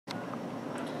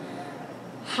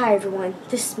Hi everyone,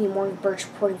 this is me, Bertsch,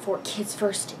 reporting for Kids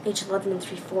First, age 11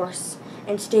 3/4,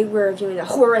 and today we're reviewing a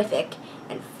horrific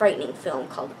and frightening film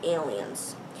called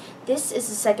Aliens. This is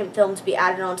the second film to be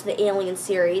added onto the Alien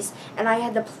series, and I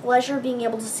had the pleasure of being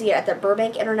able to see it at the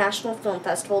Burbank International Film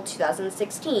Festival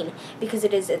 2016, because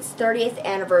it is its 30th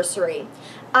anniversary.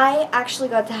 I actually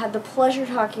got to have the pleasure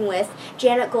talking with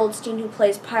Janet Goldstein, who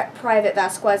plays Private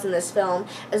Vasquez in this film,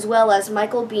 as well as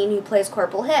Michael Biehn, who plays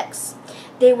Corporal Hicks.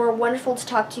 They were wonderful to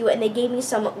talk to, and they gave me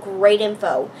some great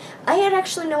info. I had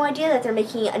actually no idea that they're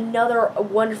making another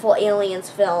wonderful Aliens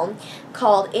film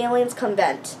called Aliens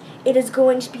Convent. It is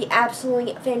going to be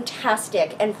absolutely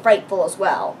fantastic and frightful as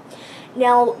well.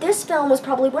 Now, this film was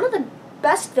probably one of the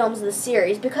best films of the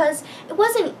series because it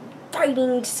wasn't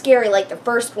frightening, scary like the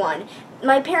first one.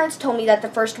 My parents told me that the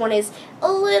first one is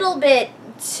a little bit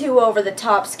too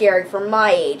over-the-top scary for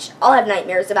my age. I'll have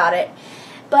nightmares about it.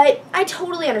 But I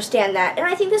totally understand that, and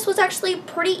I think this was actually a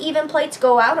pretty even play to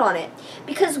go out on it.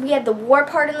 Because we had the war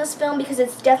part in this film, because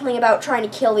it's definitely about trying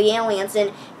to kill the aliens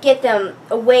and get them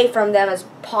away from them as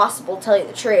possible, to tell you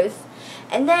the truth.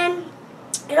 And then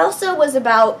it also was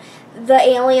about the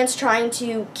aliens trying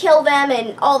to kill them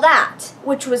and all that,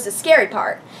 which was the scary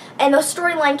part. And the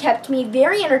storyline kept me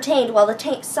very entertained while at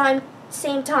the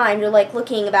same time you're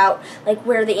looking about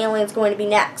where the alien's going to be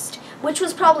next, which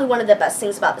was probably one of the best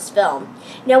things about this film.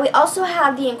 Now, we also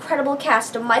have the incredible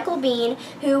cast of Michael Biehn,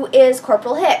 who is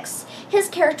Corporal Hicks. His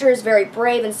character is very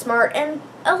brave and smart and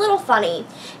a little funny.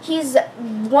 He's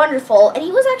wonderful, and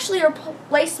he was actually a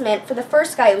replacement for the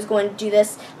first guy who was going to do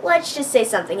this. Let's just say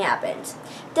something happened.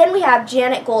 Then we have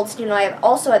Janet Goldstein, who I have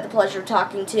also had the pleasure of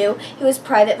talking to, who is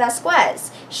Private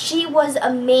Vasquez. She was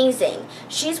amazing.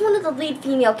 She's one of the lead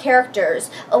female characters,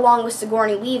 along with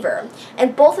Sigourney Weaver.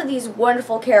 And both of these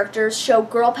wonderful characters show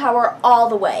girl power all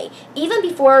the way, even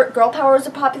before girl power was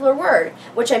a popular word,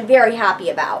 which I'm very happy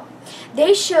about.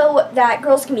 They show that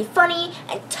girls can be funny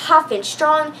and tough and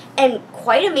strong and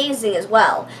quite amazing as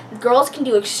well. Girls can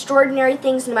do extraordinary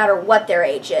things no matter what their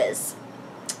age is.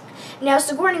 Now,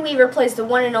 Sigourney Weaver plays the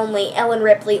one and only Ellen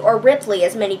Ripley, or Ripley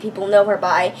as many people know her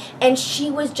by, and she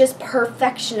was just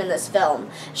perfection in this film.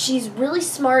 She's really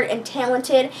smart and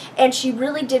talented, and she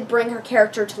really did bring her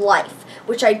character to life,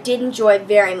 which I did enjoy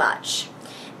very much.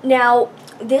 Now,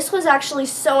 this was actually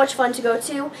so much fun to go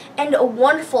to, and a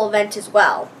wonderful event as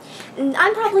well. And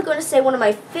I'm probably going to say one of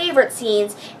my favorite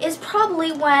scenes is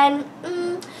probably when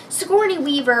Sigourney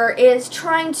Weaver is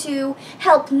trying to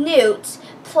help Newt,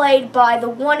 played by the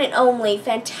one and only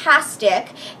fantastic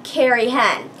Carrie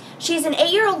Henn. She's an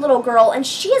 8-year-old little girl, and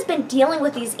she has been dealing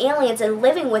with these aliens and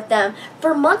living with them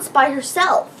for months by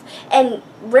herself. And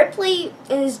Ripley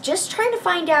is just trying to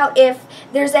find out if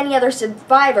there's any other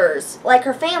survivors, like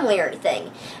her family or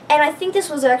anything. And I think this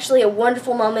was actually a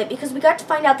wonderful moment because we got to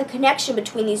find out the connection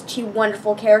between these two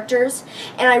wonderful characters.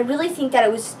 And I really think that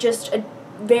it was just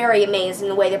very amazing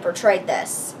the way they portrayed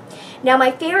this. Now,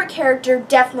 my favorite character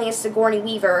definitely is Sigourney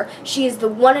Weaver. She is the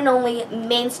one and only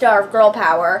main star of girl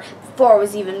power, before it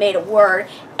was even made a word,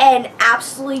 and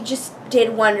absolutely just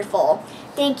did wonderful.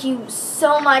 Thank you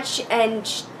so much,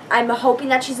 and I'm hoping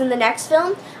that she's in the next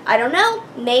film. I don't know,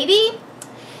 maybe.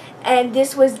 And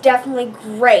this was definitely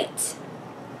great.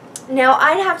 Now,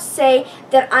 I'd have to say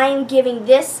that I am giving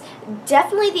this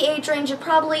definitely the age range of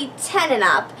probably 10 and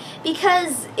up,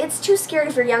 because it's too scary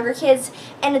for younger kids,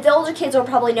 and the older kids will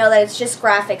probably know that it's just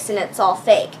graphics and it's all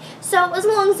fake. So as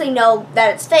long as they know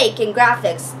that it's fake and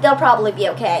graphics, they'll probably be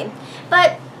okay.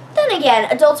 But then again,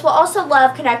 adults will also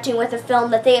love connecting with a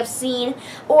film that they have seen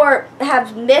or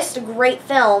have missed a great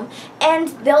film, and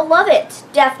they'll love it,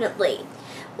 definitely.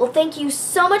 Well, thank you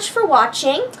so much for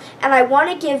watching, and I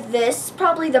want to give this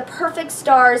probably the perfect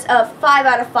stars of 5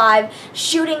 out of 5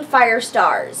 shooting fire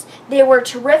stars. They were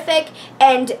terrific,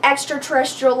 and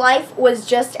Extraterrestrial Life was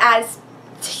just as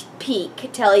peak, to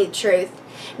tell you the truth.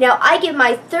 Now, I give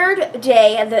my third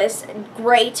day of this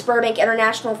great Burbank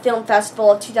International Film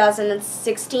Festival of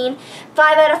 2016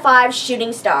 5 out of 5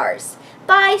 shooting stars.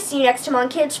 Bye, see you next time on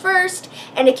Kids First,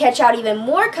 and to catch out even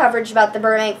more coverage about the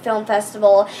Burbank Film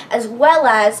Festival, as well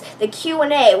as the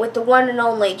Q&A with the one and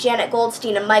only Janet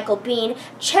Goldstein and Michael Biehn,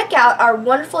 check out our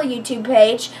wonderful YouTube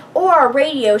page, or our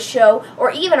radio show,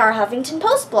 or even our Huffington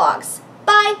Post blogs.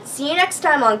 Bye, see you next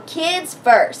time on Kids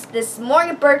First. This is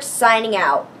Bertsch signing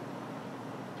out.